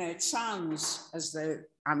difficult. It sounds as though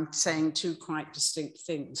I'm saying two quite distinct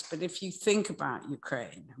things. But if you think about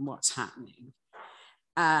Ukraine and what's happening,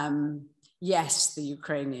 yes, the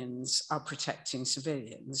Ukrainians are protecting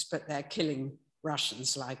civilians, but they're killing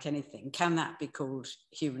Russians like anything. Can that be called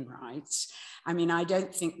human rights? I mean, I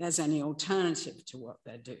don't think there's any alternative to what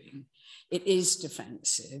they're doing. It is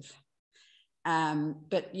defensive.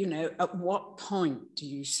 But, at what point do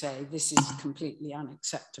you say this is completely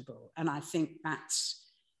unacceptable? And I think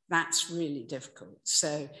that's really difficult.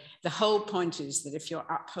 So the whole point is that if you're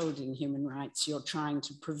upholding human rights, you're trying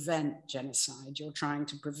to prevent genocide, you're trying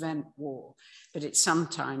to prevent war, but it's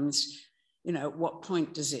sometimes, at what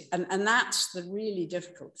point does it, and that's the really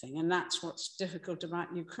difficult thing. And that's what's difficult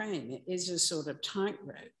about Ukraine. It is a sort of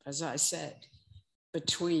tightrope, as I said,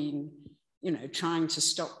 between, trying to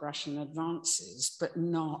stop Russian advances, but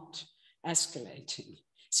not escalating.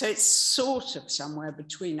 So it's sort of somewhere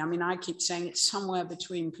between. I mean, I keep saying it's somewhere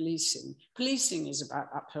between policing. Policing is about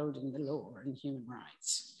upholding the law and human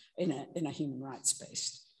rights in a human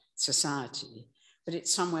rights-based society, but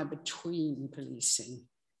it's somewhere between policing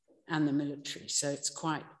and the military. So it's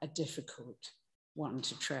quite a difficult one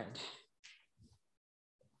to tread.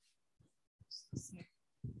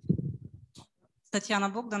 Tatiana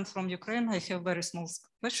Bogdan from Ukraine. I have a very small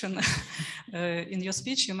question. In your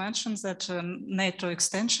speech, you mentioned that NATO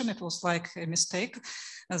extension, it was like a mistake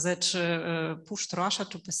that pushed Russia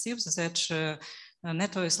to perceive that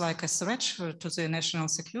NATO is like a threat to the national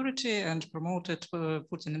security and promoted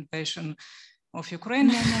Putin invasion of Ukraine.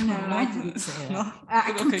 No, I didn't say that. No?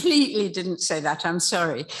 I completely didn't say that. I'm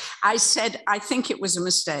sorry. I said, I think it was a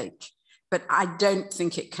mistake, but I don't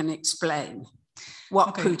think it can explain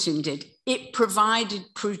what Putin did. It provided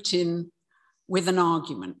Putin with an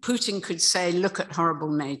argument. Putin could say, look at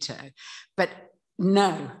horrible NATO, but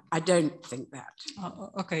no, I don't think that.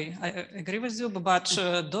 Okay, I agree with you, but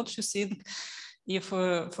don't you think if,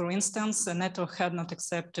 for instance, NATO had not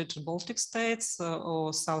accepted Baltic states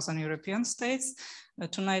or Southern European states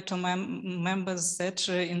to NATO members, that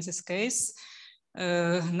in this case,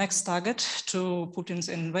 next target to Putin's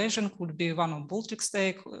invasion could be one of Baltic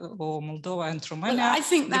states or Moldova and Romania? Well, I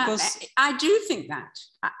think that, I do think that.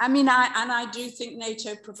 I mean, I do think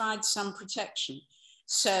NATO provides some protection.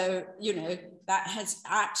 So, that has,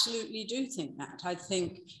 I absolutely do think that. I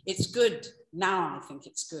think it's good. Now I think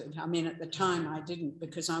it's good. I mean, at the time I didn't,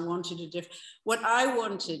 because I wanted what I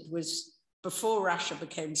wanted was, before Russia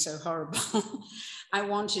became so horrible, I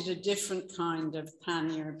wanted a different kind of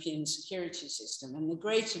pan-European security system. And the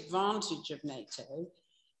great advantage of NATO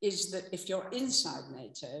is that if you're inside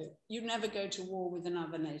NATO, you never go to war with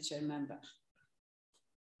another NATO member.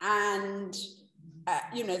 And,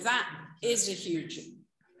 you know, that is a huge...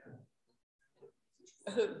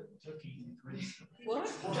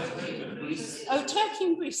 What? Oh, Turkey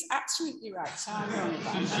and Greece, absolutely right. So I'm wrong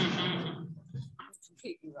about that. I'm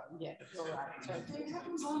completely wrong. Yeah, you're right. Turkey.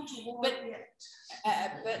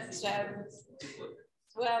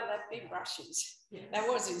 Well, there've been Russians.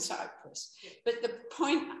 There was in Cyprus. But the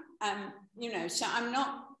point, you know, so I'm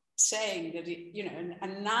not saying that it, you know,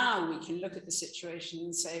 and now we can look at the situation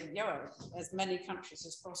and say, yeah, as many countries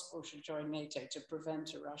as possible should join NATO to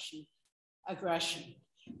prevent a Russian aggression.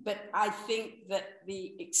 But I think that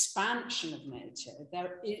the expansion of NATO,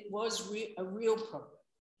 it was a real problem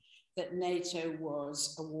that NATO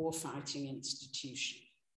was a war-fighting institution.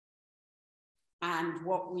 And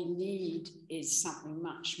what we need is something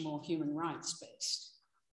much more human rights-based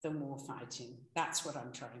than war-fighting. That's what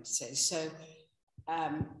I'm trying to say. So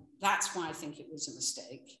that's why I think it was a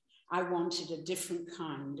mistake. I wanted a different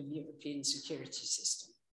kind of European security system.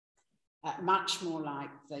 Much more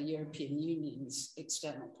like the European Union's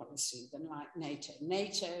external policy than like NATO.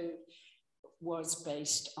 NATO was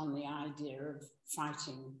based on the idea of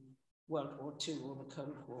fighting World War II or the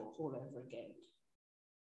Cold War all over again.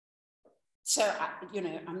 So, you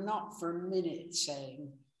know, I'm not for a minute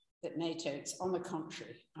saying that NATO, it's on the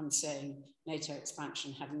contrary, I'm saying NATO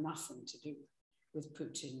expansion had nothing to do with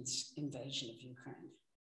Putin's invasion of Ukraine.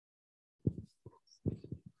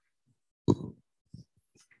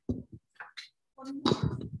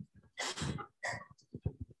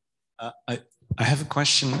 I have a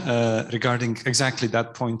question regarding exactly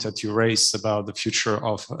that point that you raised about the future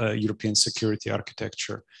of European security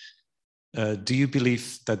architecture. Do you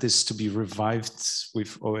believe that this is to be revived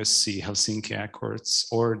with OSCE Helsinki Accords,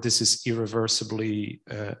 or this is irreversibly,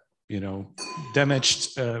 you know,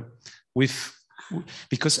 damaged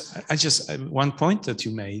because one point that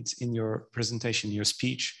you made in your presentation, your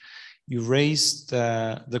speech, you raised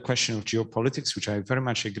the question of geopolitics, which I very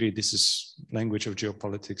much agree. This is language of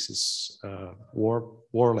geopolitics is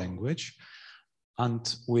war language,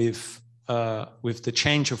 and with the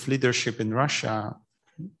change of leadership in Russia,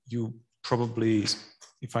 you probably,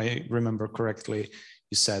 if I remember correctly,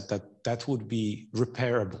 you said that would be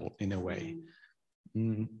repairable in a way.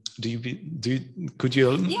 Could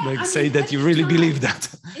you say that you really believe that?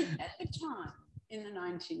 At the time, in the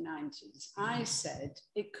 1990s, I said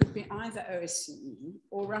it could be either OSCE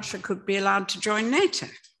or Russia could be allowed to join NATO.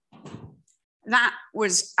 That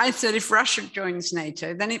was, I said, if Russia joins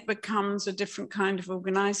NATO, then it becomes a different kind of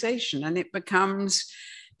organization and it becomes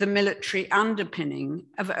the military underpinning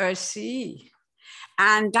of OSCE.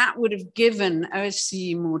 And that would have given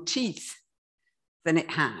OSCE more teeth than it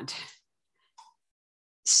had.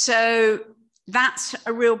 So that's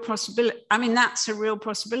a real possibility. I mean, that's a real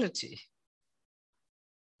possibility.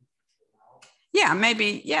 Yeah,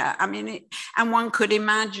 maybe, yeah. I mean, and one could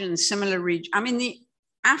imagine similar region. I mean, the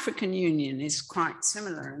African Union is quite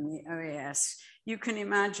similar in the OAS. You can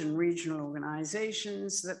imagine regional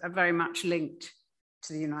organizations that are very much linked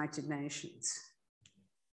to the United Nations.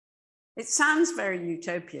 It sounds very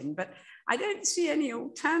utopian, but I don't see any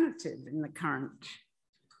alternative in the current.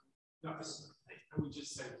 No, I would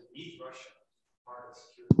just say we need Russia part of the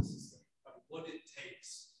security system, but what it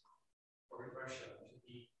takes for Russia to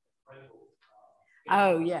be credible.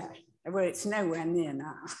 Oh, yeah. Well, it's nowhere near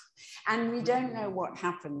now. And we don't know what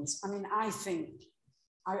happens. I mean, I think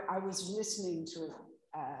I was listening to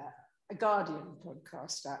a Guardian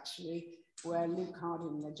podcast, actually, where Luke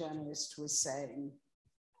Harding, the journalist, was saying,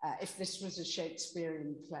 if this was a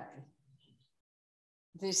Shakespearean play,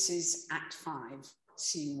 this is Act 5,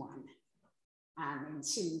 Scene 1. And in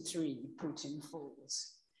Scene 3, Putin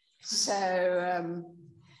falls. So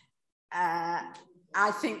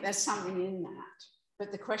I think there's something in that.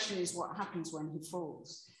 But the question is what happens when he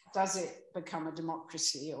falls? Does it become a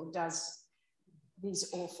democracy, or does these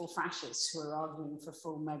awful fascists who are arguing for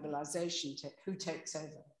full mobilization, who takes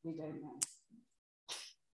over? We don't know.